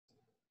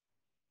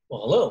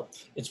Well, hello,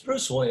 it's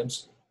Bruce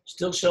Williams,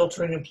 still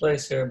sheltering in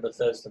place here in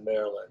Bethesda,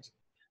 Maryland.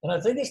 And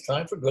I think it's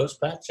time for Gross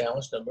Path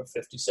Challenge number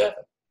 57.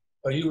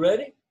 Are you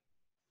ready?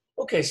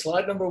 Okay,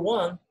 slide number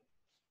 1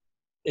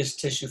 is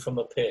tissue from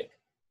a pig.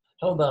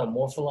 How about a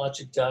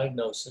morphologic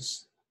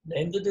diagnosis,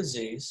 name the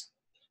disease,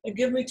 and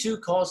give me 2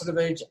 causative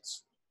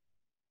agents.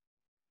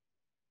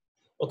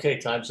 Okay,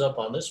 time's up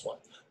on this one.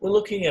 We're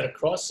looking at a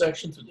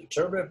cross-section through the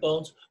turbinate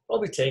bones,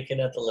 probably taken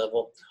at the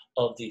level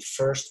of the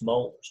first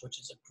molars, which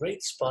is a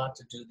great spot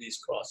to do these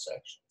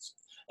cross-sections.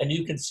 And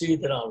you can see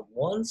that on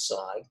one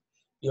side,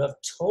 you have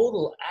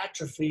total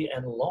atrophy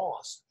and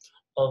loss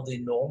of the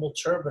normal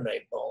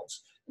turbinate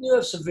bones. And you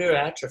have severe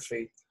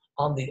atrophy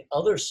on the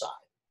other side.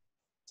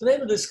 The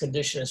name of this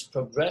condition is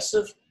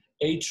progressive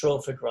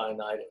atrophic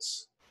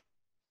rhinitis.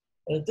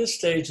 And at this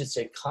stage, it's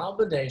a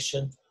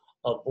combination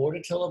of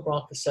Bordetella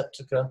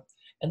bronchoseptica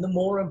and the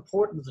more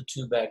important of the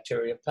 2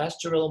 bacteria,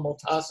 Pasteurella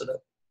multocida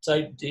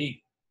type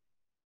D.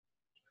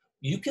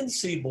 You can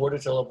see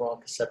Bordetella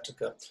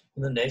bronchoseptica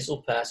in the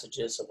nasal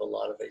passages of a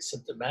lot of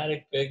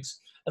asymptomatic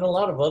pigs and a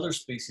lot of other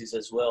species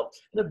as well.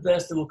 And at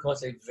best, it will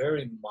cause a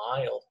very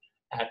mild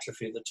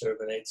atrophy of the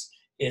turbinates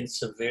in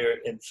severe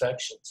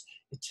infections.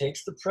 It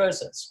takes the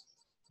presence,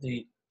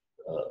 the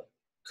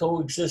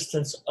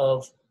coexistence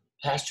of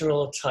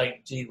Pasteurella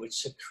type D, which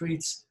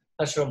secretes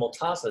Pasteurella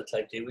multocida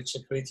type D, which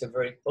secretes a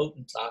very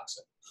potent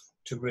toxin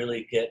to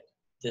really get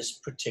this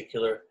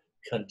particular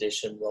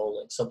condition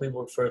rolling. Some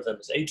people refer to them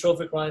as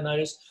atrophic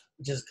rhinitis,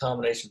 which is a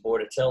combination of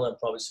Bordetella and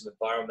probably some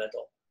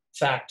environmental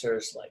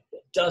factors like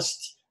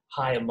dust,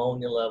 high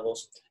ammonia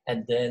levels,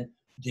 and then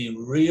the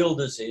real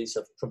disease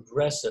of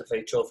progressive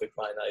atrophic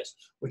rhinitis,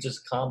 which is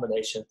a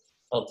combination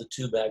of the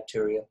 2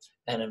 bacteria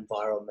and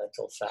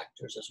environmental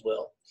factors as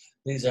well.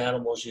 These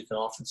animals you can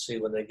often see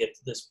when they get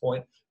to this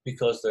point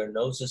because their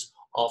noses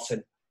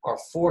often are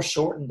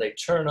foreshortened, they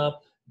turn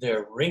up,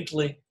 they're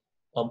wrinkly,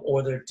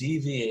 or they're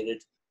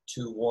deviated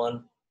to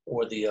one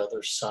or the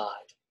other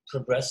side.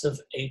 Progressive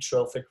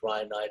atrophic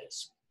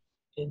rhinitis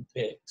in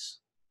pigs.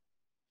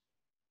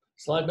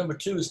 Slide number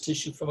 2 is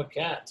tissue from a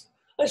cat.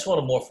 I just want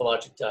a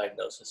morphologic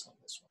diagnosis on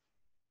this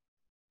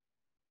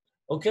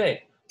one.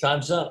 Okay,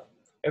 time's up.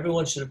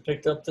 Everyone should have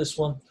picked up this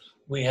one.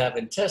 We have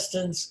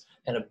intestines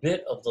and a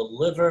bit of the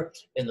liver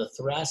in the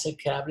thoracic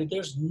cavity.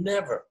 There's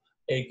never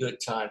a good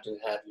time to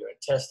have your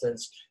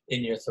intestines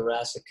in your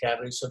thoracic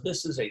cavity. So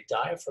this is a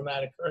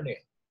diaphragmatic hernia.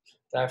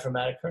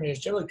 Diaphragmatic hernias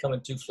generally come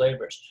in 2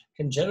 flavors.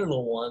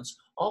 Congenital ones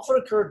often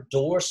occur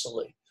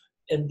dorsally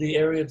in the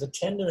area of the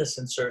tendinous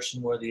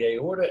insertion where the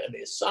aorta and the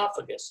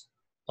esophagus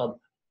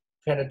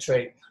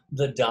penetrate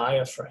the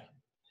diaphragm.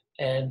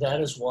 And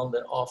that is one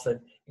that often,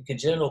 in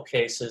congenital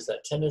cases,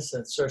 that tendinous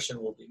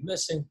insertion will be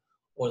missing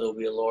or there'll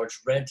be a large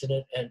rent in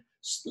it and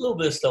a little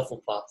bit of stuff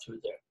will pop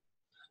through there.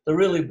 The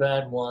really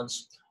bad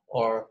ones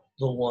are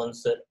the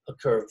ones that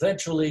occur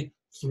ventrally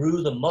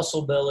through the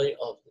muscle belly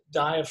of the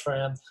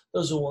diaphragm.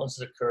 Those are the ones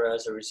that occur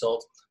as a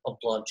result of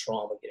blunt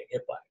trauma, getting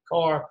hit by a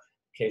car.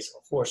 In case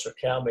of a horse or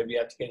cow, maybe you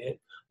have to get hit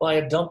by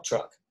a dump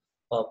truck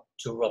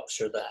to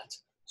rupture that.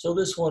 So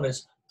this one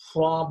is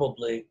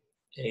probably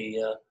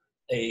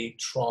a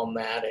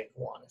traumatic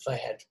one if I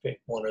had to pick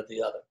one or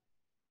the other.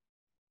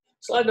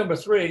 Slide number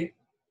 3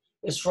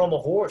 is from a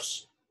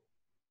horse.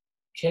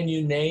 Can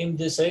you name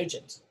this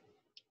agent?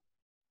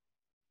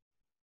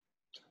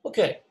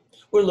 Okay,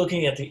 we're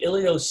looking at the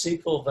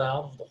ileocecal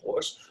valve of the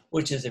horse,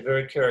 which is a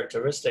very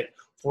characteristic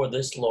for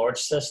this large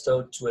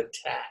cestode to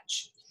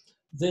attach.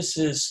 This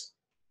is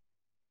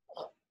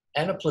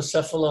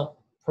Anaplocephala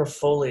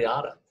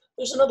perfoliata.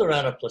 There's another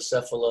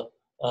Anaplocephala,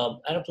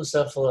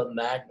 Anaplocephala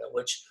magna,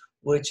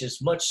 which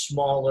is much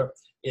smaller,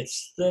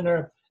 it's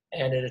thinner,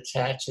 and it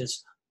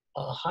attaches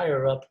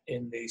higher up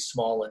in the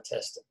small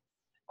intestine.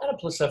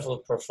 Anaplocephala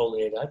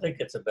perfoliata, I think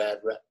it's a bad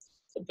rep.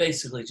 It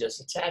basically just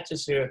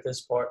attaches here at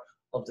this part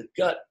of the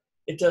gut.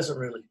 It doesn't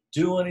really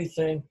do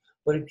anything,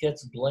 but it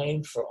gets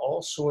blamed for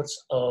all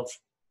sorts of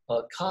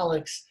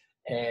colics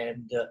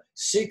and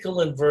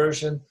cecal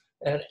inversion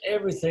and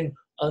everything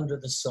under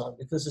the sun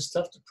because it's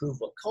tough to prove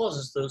what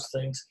causes those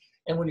things.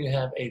 And when you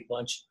have a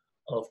bunch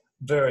of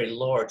very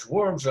large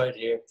worms right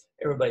here,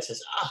 everybody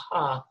says,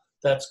 aha,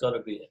 that's got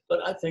to be it.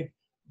 But I think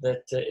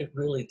that it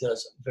really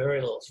does very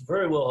little. It's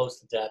very well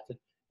host adapted.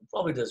 It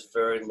probably does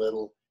very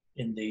little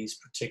in these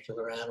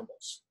particular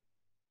animals.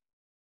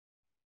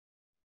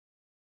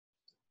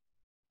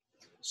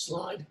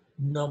 Slide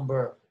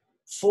number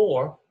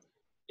 4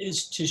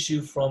 is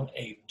tissue from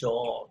a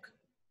dog.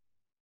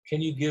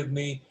 Can you give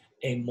me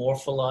a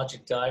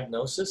morphologic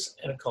diagnosis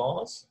and a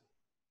cause?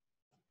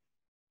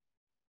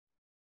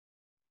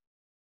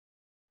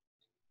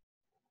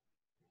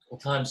 Well,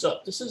 time's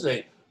up. This is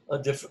a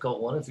difficult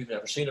one if you've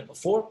never seen it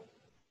before.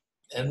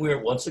 And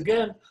once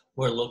again,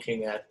 we're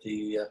looking at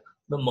the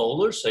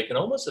molars, taken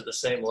almost at the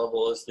same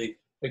level as the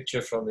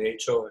picture from the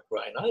atrophic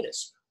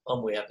rhinitis.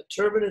 We have the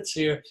turbinates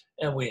here,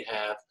 and we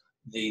have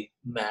the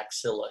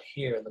maxilla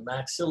here. And the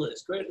maxilla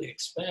is greatly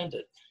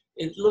expanded.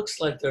 It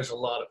looks like there's a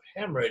lot of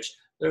hemorrhage.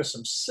 There are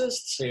some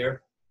cysts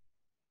here.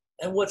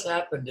 And what's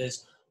happened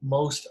is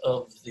most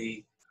of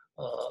the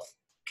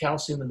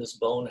calcium in this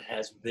bone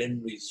has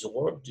been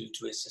resorbed due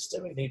to a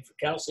systemic need for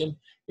calcium.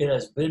 It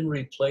has been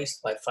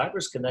replaced by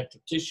fibrous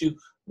connective tissue,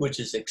 which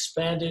is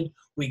expanded.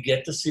 We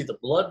get to see the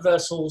blood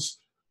vessels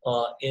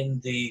in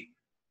the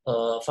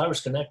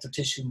fibrous connective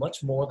tissue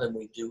much more than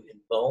we do in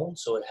bone,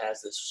 so it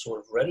has this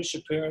sort of reddish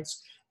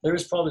appearance. There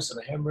is probably some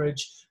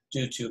hemorrhage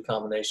due to a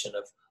combination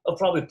of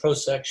probably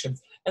prosection,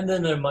 and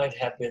then there might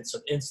have been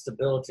some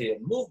instability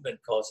and movement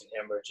causing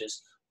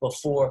hemorrhages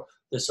before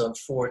this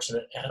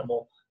unfortunate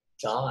animal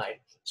died.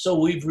 So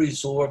we've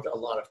resorbed a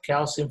lot of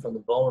calcium from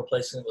the bone,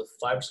 replacing it with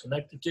fibrous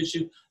connective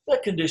tissue.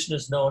 That condition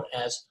is known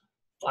as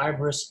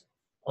fibrous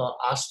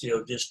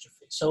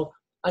osteodystrophy. So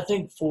I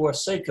think for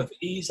sake of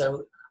ease,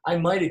 I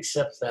might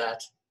accept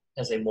that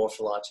as a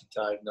morphologic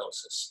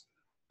diagnosis.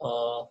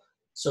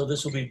 So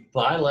this will be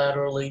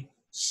bilaterally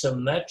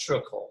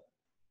symmetrical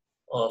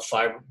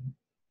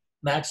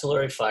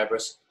maxillary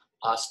fibrous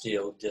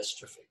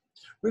osteodystrophy.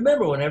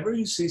 Remember, whenever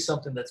you see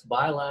something that's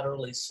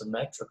bilaterally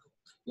symmetrical,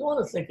 you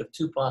want to think of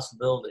two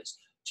possibilities,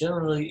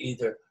 generally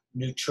either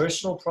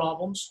nutritional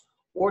problems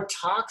or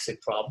toxic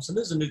problems. And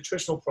this is a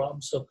nutritional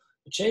problem, so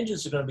the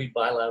changes are going to be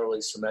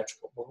bilaterally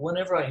symmetrical. But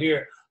whenever I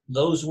hear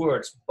those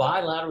words,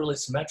 bilaterally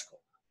symmetrical,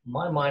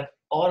 my mind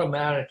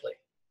automatically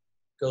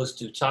goes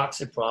to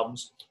toxic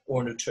problems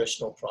or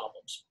nutritional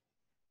problems.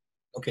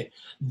 Okay,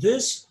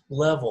 this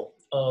level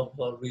of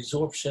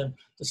resorption,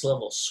 this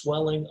level of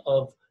swelling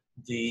of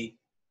the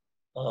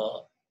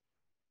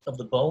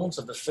bones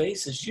of the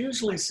face is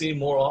usually seen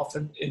more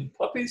often in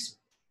puppies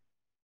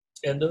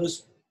and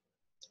those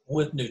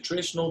with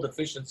nutritional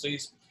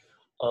deficiencies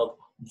of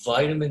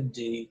vitamin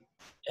D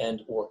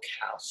and or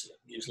calcium.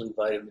 Usually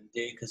vitamin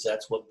D, because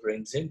that's what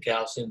brings in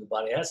calcium. The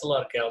body has a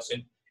lot of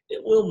calcium.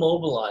 It will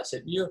mobilize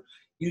it. You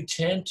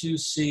tend to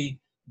see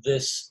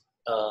this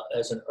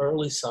as an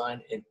early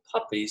sign in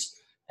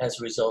puppies as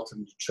a result of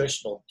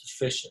nutritional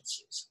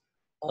deficiencies.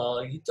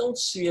 You don't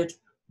see it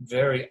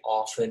very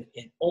often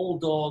in old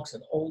dogs.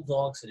 In old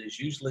dogs, it is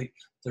usually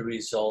the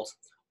result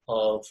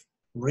of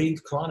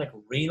chronic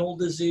renal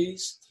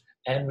disease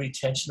and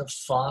retention of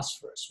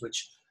phosphorus,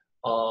 which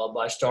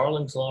by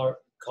Starling's law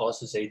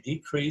causes a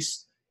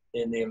decrease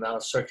in the amount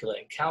of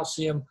circulating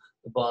calcium.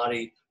 The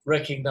body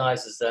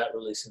recognizes that,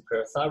 releasing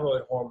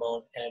parathyroid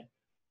hormone and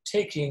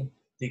taking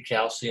the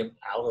calcium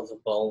out of the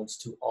bones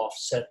to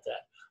offset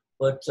that.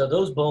 But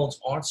those bones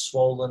aren't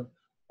swollen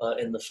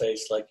in the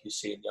face like you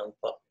see in young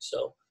puppies.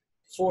 So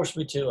force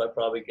me to, I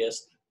probably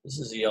guess this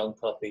is a young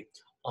puppy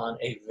on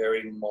a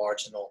very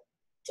marginal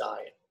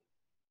diet.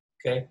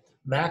 Okay,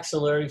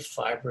 maxillary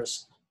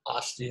fibrous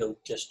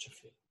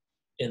osteodystrophy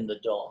in the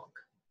dog.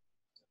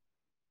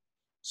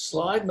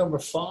 Slide number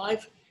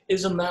 5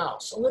 is a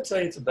mouse. I'm going to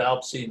tell you it's a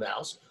Balpsy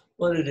mouse,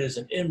 but it is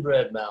an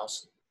inbred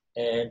mouse.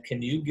 And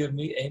can you give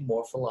me a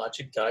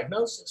morphologic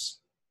diagnosis?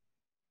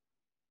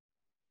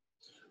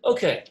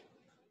 Okay,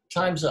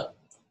 time's up.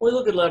 When we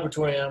look at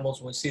laboratory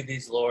animals, when we see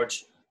these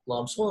large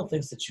lumps, one of the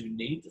things that you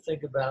need to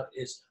think about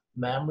is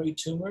mammary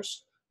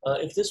tumors.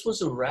 If this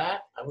was a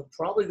rat, I would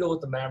probably go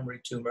with the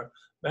mammary tumor.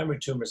 Mammary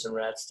tumors in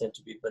rats tend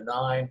to be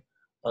benign.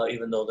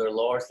 Even though they're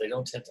large, they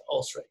don't tend to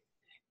ulcerate.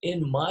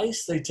 In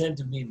mice, they tend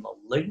to be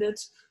malignant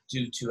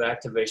due to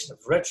activation of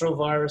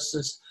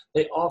retroviruses.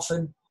 They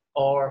often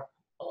are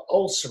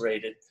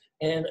ulcerated,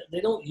 and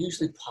they don't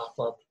usually pop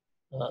up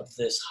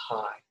this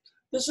high.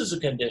 This is a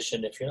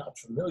condition, if you're not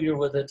familiar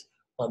with it,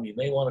 you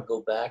may want to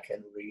go back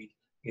and read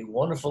a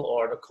wonderful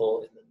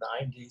article in the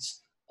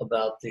 90s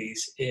about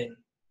these in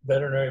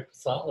veterinary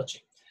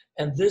pathology.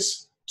 And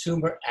this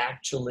tumor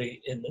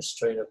actually, in this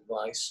strain of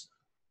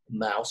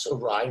mouse,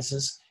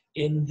 arises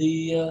in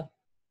the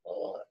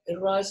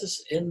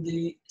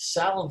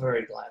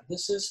salivary gland.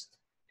 This is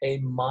a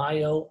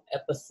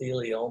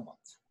myoepithelioma.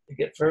 They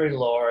get very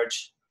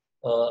large.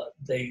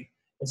 And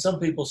some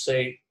people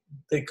say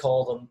they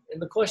call them,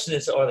 and the question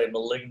is, are they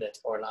malignant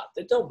or not?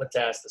 They don't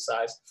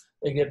metastasize.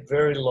 They get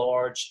very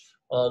large.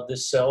 The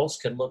cells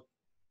can look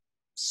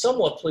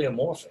somewhat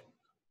pleomorphic,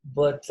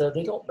 but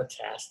they don't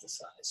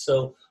metastasize.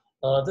 So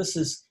this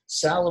is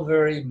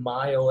salivary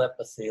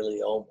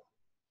myoepithelioma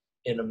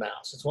in a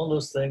mouse. It's one of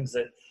those things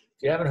that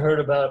if you haven't heard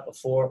about it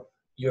before,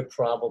 you're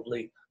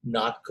probably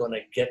not going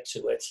to get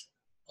to it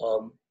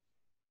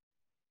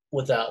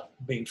without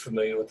being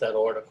familiar with that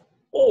article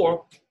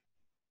or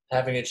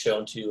having it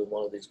shown to you in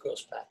one of these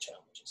gross pat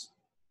challenges.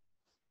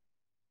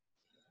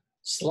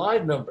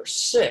 Slide number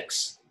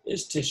 6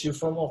 is tissue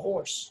from a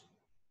horse.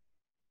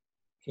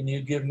 Can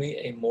you give me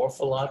a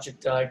morphologic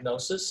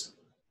diagnosis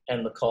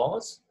and the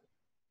cause?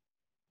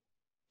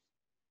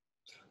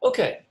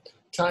 Okay,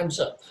 time's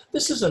up.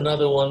 This is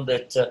another one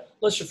that,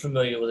 unless you're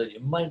familiar with it, you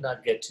might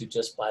not get to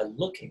just by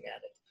looking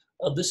at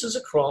it. This is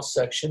a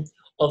cross-section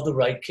of the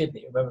right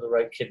kidney. Remember, the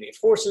right kidney of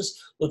horses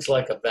looks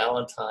like a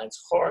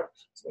Valentine's heart.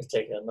 So they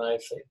take a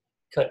knife, they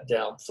cut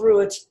down through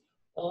it,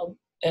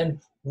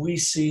 and we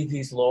see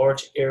these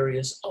large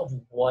areas of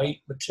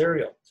white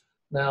material.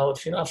 Now,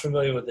 if you're not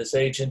familiar with this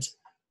agent,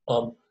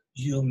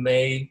 you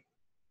may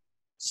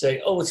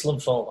say, oh, it's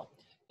lymphoma.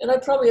 And I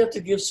probably have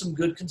to give some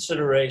good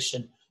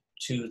consideration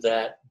to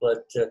that,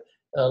 but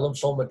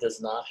lymphoma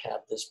does not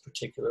have this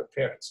particular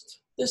appearance.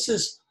 This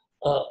is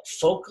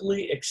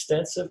focally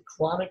extensive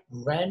chronic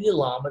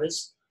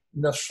granulomatous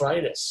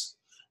nephritis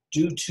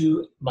due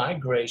to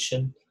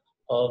migration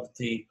of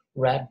the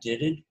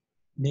rhabditid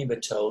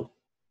nematode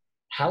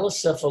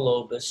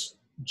Halocephalobus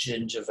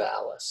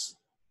gingivalis.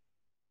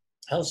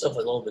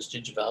 Halocephalobus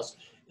gingivalis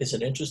is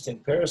an interesting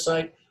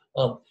parasite.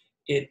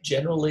 It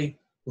generally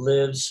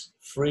lives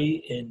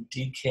free in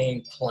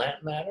decaying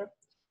plant matter.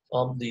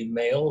 The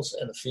males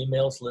and the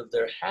females live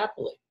there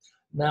happily.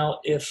 Now,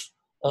 if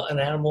an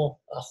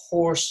animal, a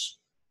horse,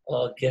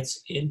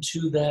 gets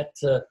into that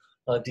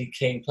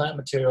decaying plant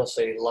material,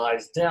 say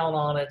lies down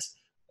on it,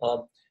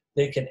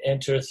 they can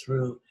enter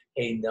through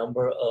a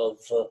number of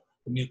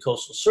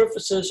mucosal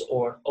surfaces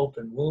or an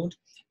open wound,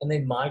 and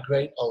they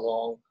migrate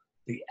along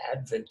the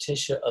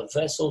adventitia of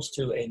vessels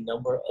to a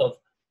number of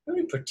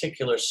very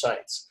particular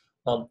sites.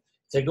 If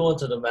they go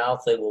into the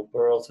mouth, they will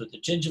burrow through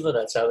the gingiva.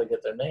 That's how they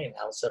get their name,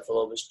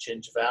 Halocephalobus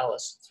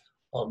gingivalis.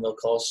 They'll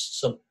cause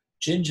some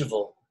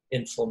gingival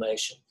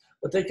inflammation.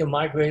 But they can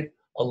migrate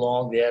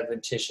along the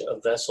adventitia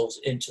of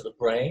vessels into the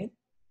brain.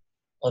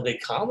 They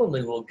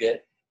commonly will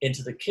get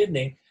into the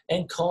kidney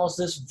and cause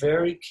this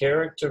very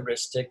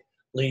characteristic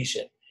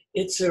lesion.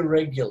 It's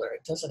irregular.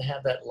 It doesn't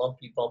have that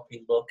lumpy,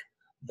 bumpy look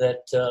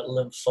that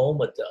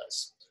lymphoma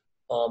does.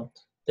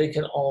 They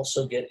can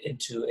also get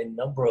into a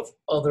number of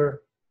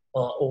other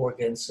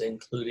organs,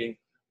 including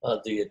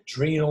the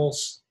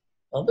adrenals.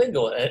 They can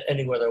go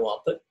anywhere they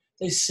want, but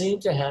they seem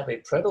to have a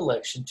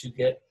predilection to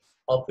get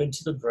up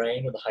into the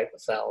brain or the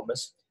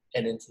hypothalamus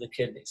and into the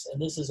kidneys.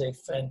 And this is a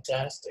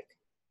fantastic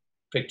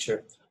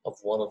picture of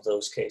one of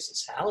those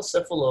cases.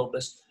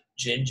 Halocephalobus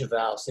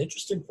gingivalis. The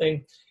interesting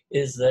thing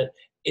is that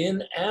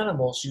in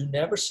animals, you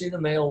never see the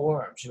male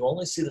worms. You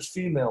only see the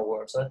female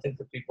worms. I think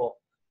that people,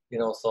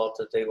 thought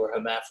that they were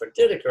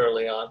hermaphroditic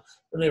early on,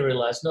 and they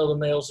realized, no, the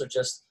males are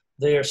just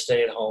there,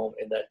 stay at home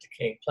in that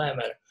decaying plant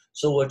matter.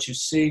 So what you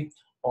see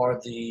are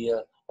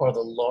the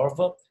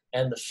larva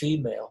and the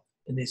female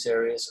in these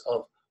areas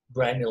of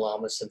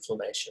granulomatous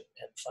inflammation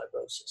and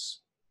fibrosis.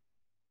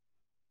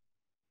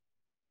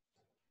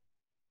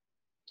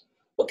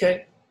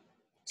 Okay,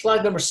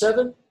 slide number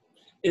 7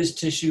 is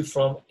tissue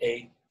from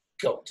a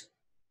goat.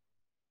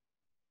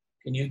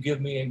 Can you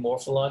give me a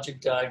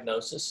morphologic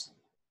diagnosis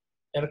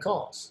and a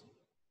cause?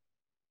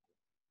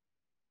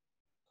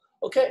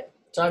 Okay,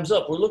 time's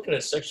up. We're looking at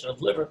a section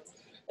of liver,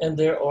 and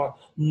there are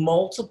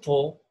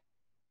multiple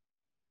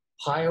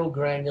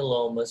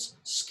pyogranulomas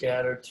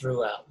scattered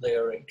throughout. They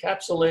are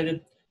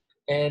encapsulated,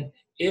 and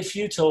if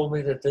you told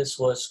me that this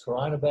was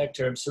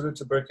Corynebacterium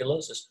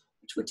pseudotuberculosis,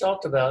 which we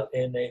talked about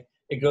in a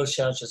ghost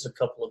challenge just a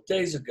couple of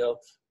days ago,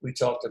 we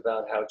talked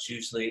about how it's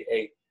usually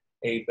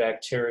a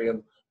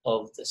bacterium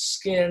of the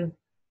skin,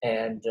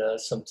 and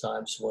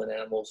sometimes when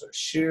animals are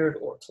sheared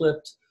or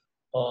clipped,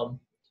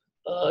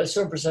 a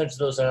certain percentage of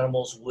those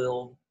animals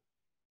will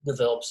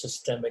develop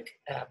systemic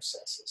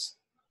abscesses.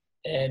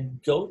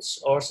 And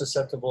goats are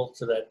susceptible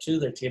to that too.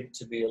 They tend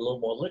to be a little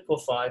more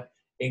liquefied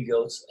in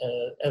goats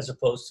as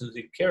opposed to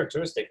the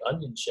characteristic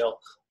onion shell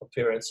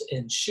appearance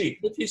in sheep.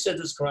 If you said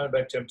this is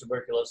Corynebacterium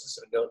tuberculosis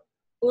in a goat,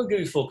 we'll give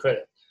you full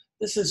credit.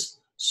 This is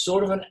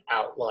sort of an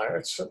outlier.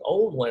 It's an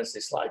old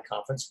Wednesday slide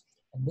conference,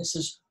 and this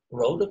is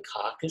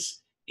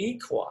Rhodococcus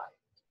equi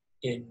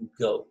in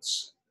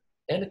goats.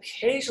 And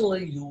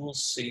occasionally you will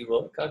see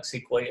Rhodococcus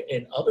equi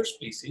in other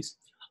species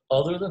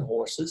other than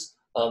horses.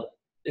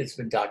 It's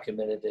been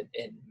documented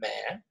in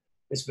man.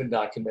 It's been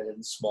documented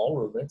in small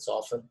ruminants,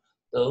 often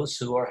those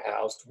who are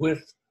housed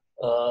with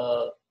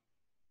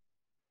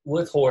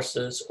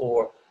horses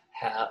or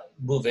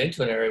move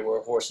into an area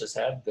where horses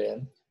have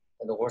been,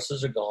 and the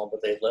horses are gone,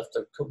 but they've left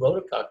a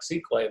Rhodococcus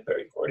equi, a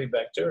very hardy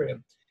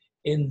bacterium,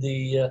 in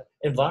the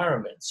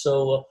environment.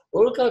 So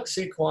Rhodococcus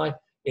equi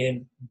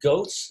in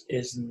goats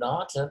is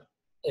not an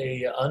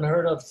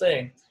unheard of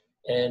thing.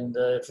 And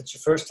if it's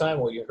your first time,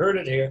 well, you heard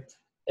it here.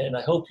 And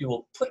I hope you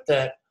will put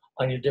that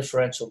on your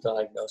differential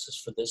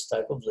diagnosis for this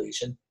type of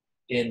lesion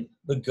in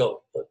the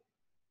goat. But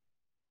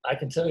I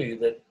can tell you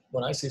that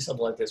when I see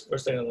something like this,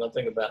 first thing I'm going to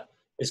think about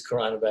is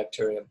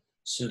Corynebacterium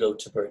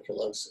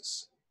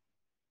pseudotuberculosis.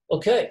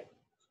 Okay,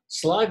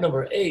 slide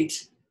number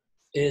 8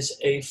 is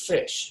a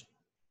fish.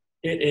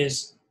 It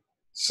is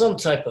some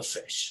type of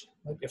fish,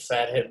 maybe a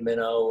fathead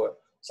minnow, or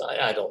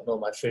I don't know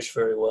my fish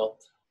very well.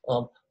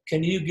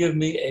 Can you give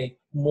me a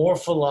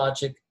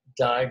morphologic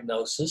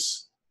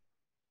diagnosis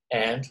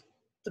and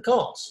the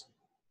cause?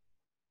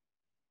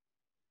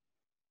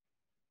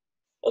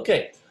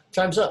 Okay,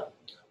 time's up.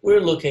 We're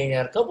looking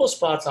at a couple of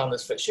spots on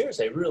this fish. Here's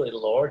a really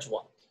large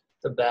one,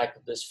 the back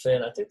of this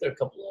fin. I think there are a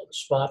couple of other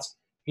spots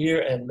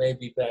here and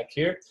maybe back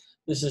here.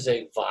 This is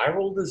a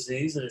viral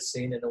disease that is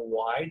seen in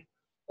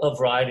a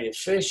variety of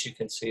fish. You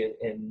can see it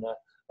in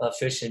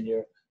fish in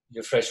your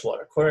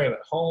freshwater aquarium at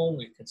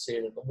home. You can see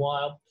it in the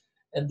wild.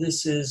 And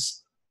this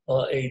is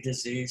a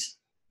disease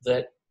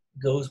that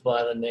goes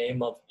by the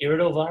name of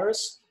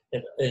iridovirus.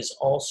 It is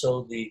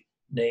also the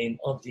name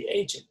of the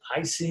agent,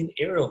 Piscine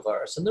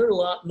iridovirus. And there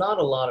are not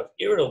a lot of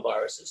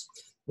iridoviruses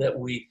that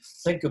we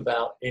think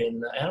about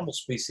in animal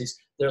species.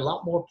 They're a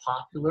lot more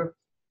popular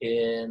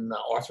in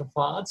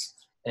arthropods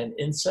and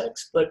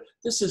insects, but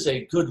this is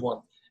a good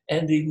one.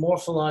 And the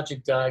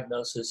morphologic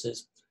diagnosis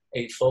is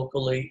a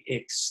focally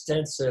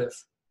extensive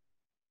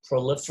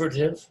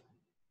proliferative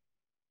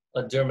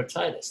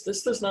dermatitis.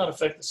 This does not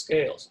affect the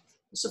scales.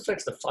 This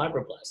affects the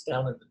fibroblasts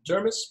down in the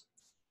dermis,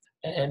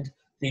 and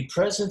the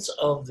presence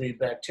of the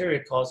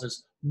bacteria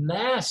causes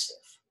massive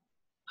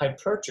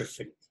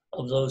hypertrophy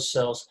of those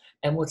cells.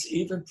 And what's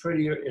even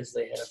prettier is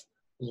they have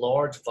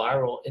large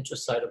viral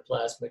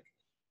intracytoplasmic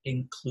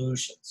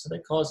inclusions. So they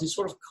cause these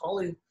sort of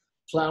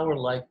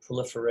cauliflower-like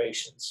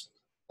proliferations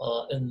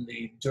in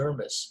the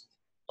dermis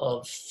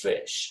of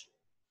fish.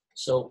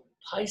 So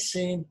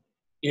Piscine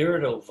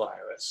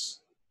iridovirus.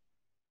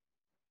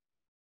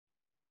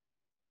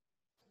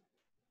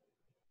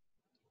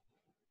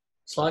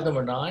 Slide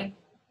number 9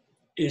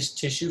 is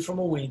tissue from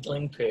a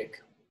weanling pig.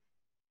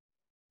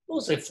 We'll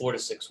say 4 to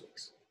 6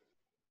 weeks.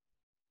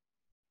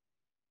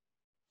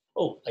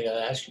 Oh, I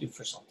gotta ask you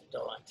for something,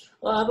 don't I?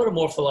 Well, how about a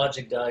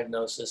morphologic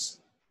diagnosis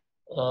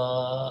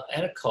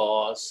and a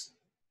cause,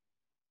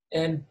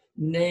 and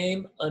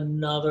name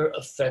another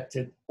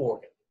affected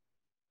organ?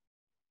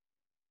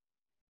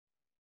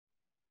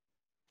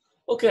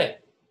 Okay,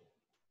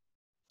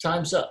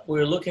 time's up.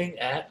 We're looking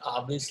at,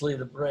 obviously,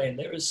 the brain.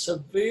 There is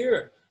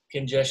severe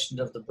congestion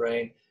of the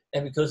brain,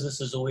 and because this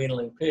is a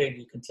weanling pig,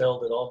 you can tell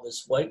that all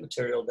this white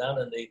material down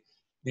in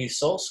the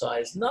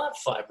sulci is not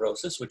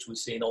fibrosis, which we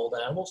see in old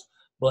animals,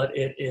 but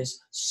it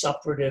is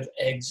suppurative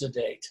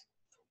exudate,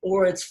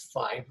 or it's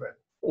fibrin,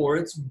 or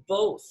it's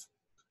both.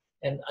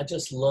 And I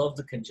just love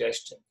the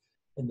congestion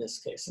in this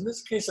case. In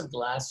this case of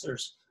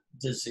Glasser's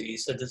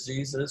disease, a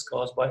disease that is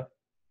caused by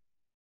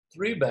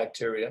 3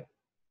 bacteria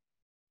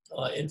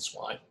in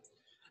swine.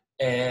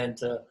 And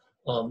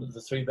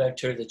the 3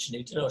 bacteria that you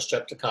need to know are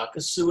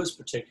Streptococcus suis,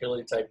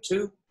 particularly type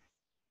 2,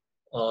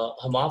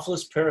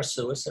 Haemophilus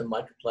parasuis, and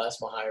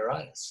Mycoplasma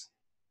hyarinus.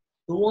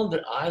 The one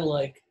that I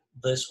like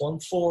this one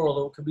for,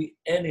 although it could be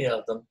any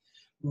of them,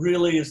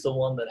 really is the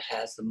one that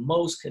has the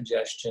most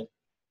congestion.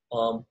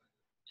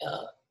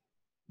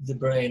 The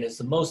brain is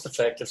the most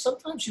effective.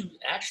 Sometimes you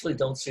actually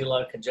don't see a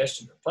lot of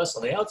congestion or pus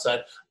on the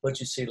outside, but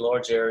you see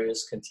large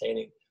areas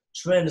containing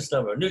tremendous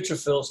number of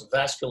neutrophils and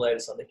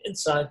vasculitis on the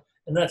inside,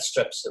 and that's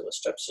Strep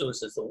suis. Strep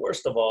suis is the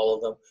worst of all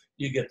of them.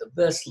 You get the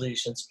best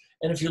lesions,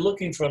 and if you're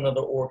looking for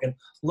another organ,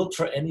 look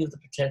for any of the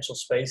potential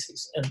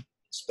spaces in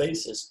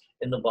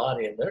the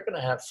body, and they're going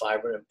to have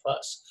fibrin and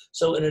pus.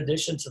 So in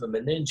addition to the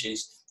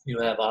meninges, you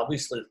have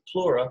obviously the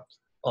pleura,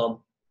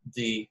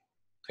 the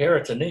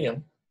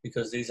peritoneum,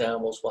 because these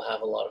animals will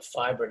have a lot of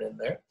fibrin in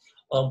there.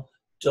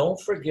 Don't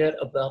forget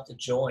about the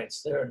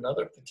joints. They're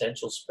another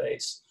potential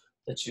space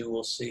that you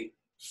will see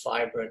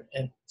fibrin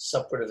and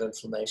suppurative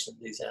inflammation of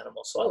these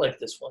animals. So I like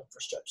this one for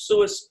Strep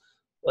suis,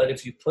 but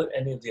if you put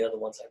any of the other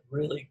ones, I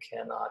really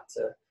cannot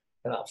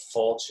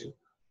fault you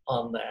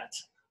on that.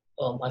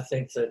 I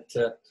think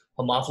that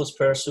Haemophilus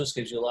parasuis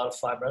gives you a lot of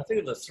fibrin. I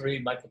think of the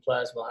 3,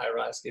 Mycoplasma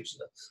hyarinus gives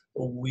you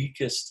the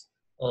weakest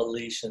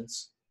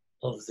lesions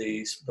of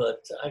these,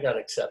 but I got to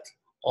accept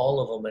all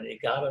of them, and you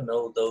got to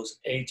know those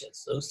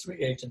agents. Those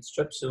 3 agents,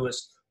 Strep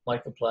suis,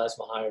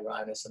 Mycoplasma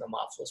hyarinus, and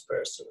Haemophilus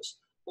parasuis.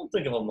 Don't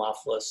think of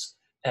Haemophilus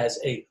as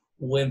a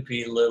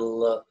wimpy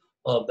little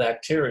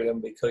bacterium,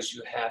 because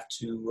you have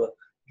to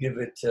give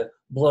it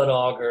blood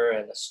agar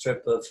and a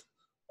strip of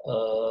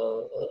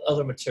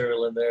other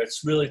material in there.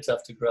 It's really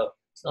tough to grow.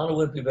 It's not a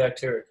wimpy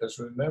bacteria, because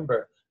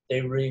remember,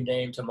 they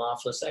renamed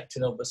Haemophilus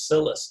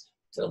actinobacillus.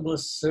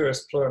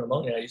 Actinobacillus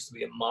pleuropneumonia used to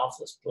be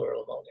Haemophilus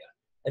pleuropneumonia,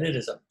 and it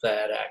is a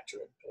bad actor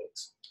in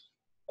pigs.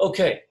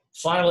 Okay,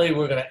 finally,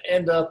 we're going to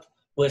end up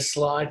with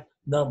slide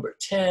number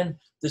 10.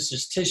 This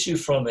is tissue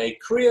from a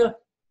cria,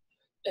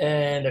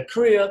 and a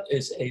cria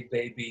is a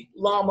baby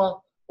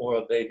llama or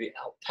a baby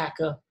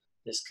alpaca.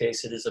 In this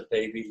case, it is a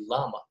baby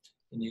llama.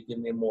 Can you give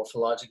me a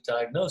morphologic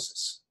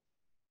diagnosis?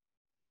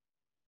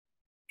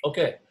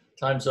 Okay,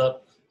 time's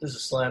up. This is a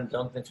slam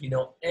dunk. If you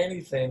know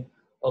anything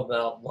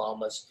about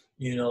llamas,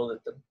 you know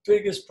that the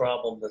biggest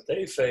problem that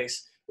they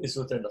face is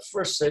within the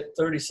first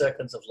 30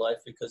 seconds of life,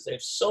 because they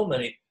have so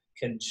many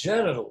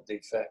congenital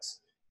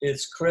defects.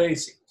 It's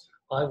crazy.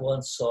 I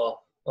once saw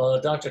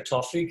Dr.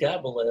 Tawfiq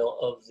Abilail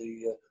of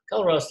the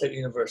Colorado State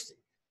University.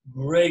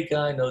 Great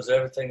guy, knows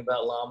everything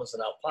about llamas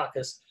and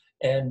alpacas.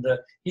 And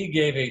he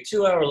gave a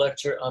 2-hour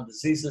lecture on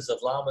diseases of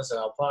llamas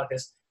and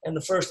alpacas. And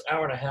the first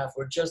hour and a half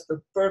were just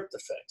the birth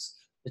defects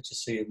that you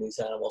see in these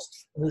animals.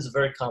 And this is a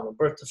very common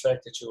birth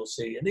defect that you will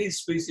see in these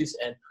species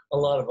and a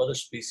lot of other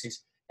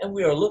species. And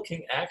we are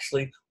looking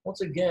actually,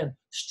 once again,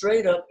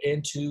 straight up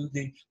into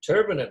the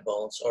turbinate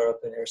bones are up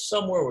in here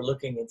somewhere. We're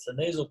looking into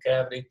the nasal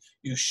cavity.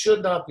 You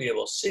should not be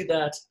able to see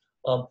that.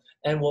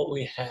 And what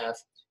we have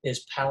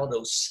is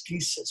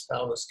palatoschisis.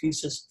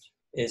 Palatoschisis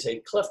is a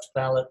cleft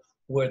palate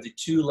where the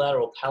 2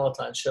 lateral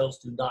palatine shells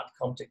do not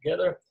come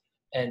together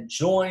and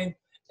join.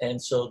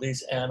 And so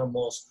these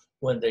animals,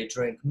 when they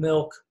drink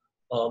milk,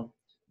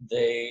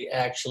 they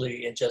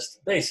actually, it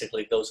just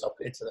basically goes up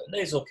into the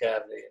nasal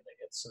cavity and they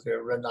get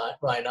severe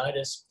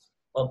rhinitis.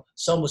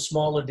 Some with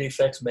smaller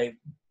defects may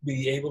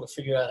be able to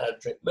figure out how to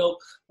drink milk,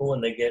 but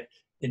when they get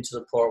into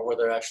the part where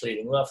they're actually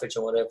eating roughage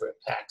and whatever, it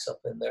packs up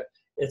in there.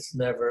 It's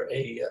never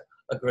a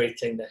great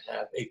thing to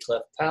have a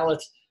cleft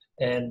palate,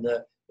 and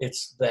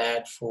it's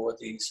bad for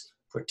these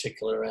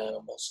particular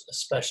animals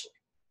especially.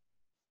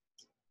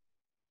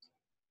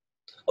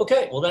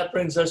 Okay, well that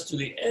brings us to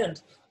the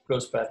end.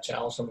 Growth Path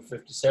Challenge number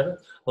 57.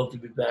 Hope to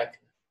be back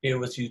here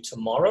with you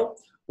tomorrow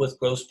with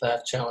Growth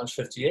Path Challenge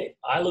 58.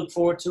 I look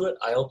forward to it.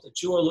 I hope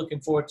that you are looking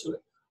forward to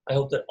it. I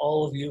hope that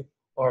all of you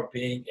are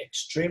being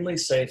extremely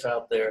safe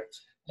out there,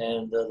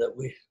 and that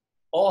we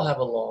all have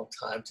a long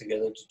time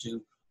together to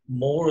do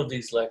more of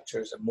these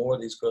lectures and more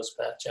of these Growth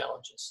Path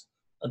Challenges.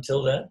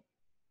 Until then,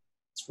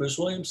 it's Bruce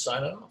Williams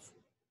signing off.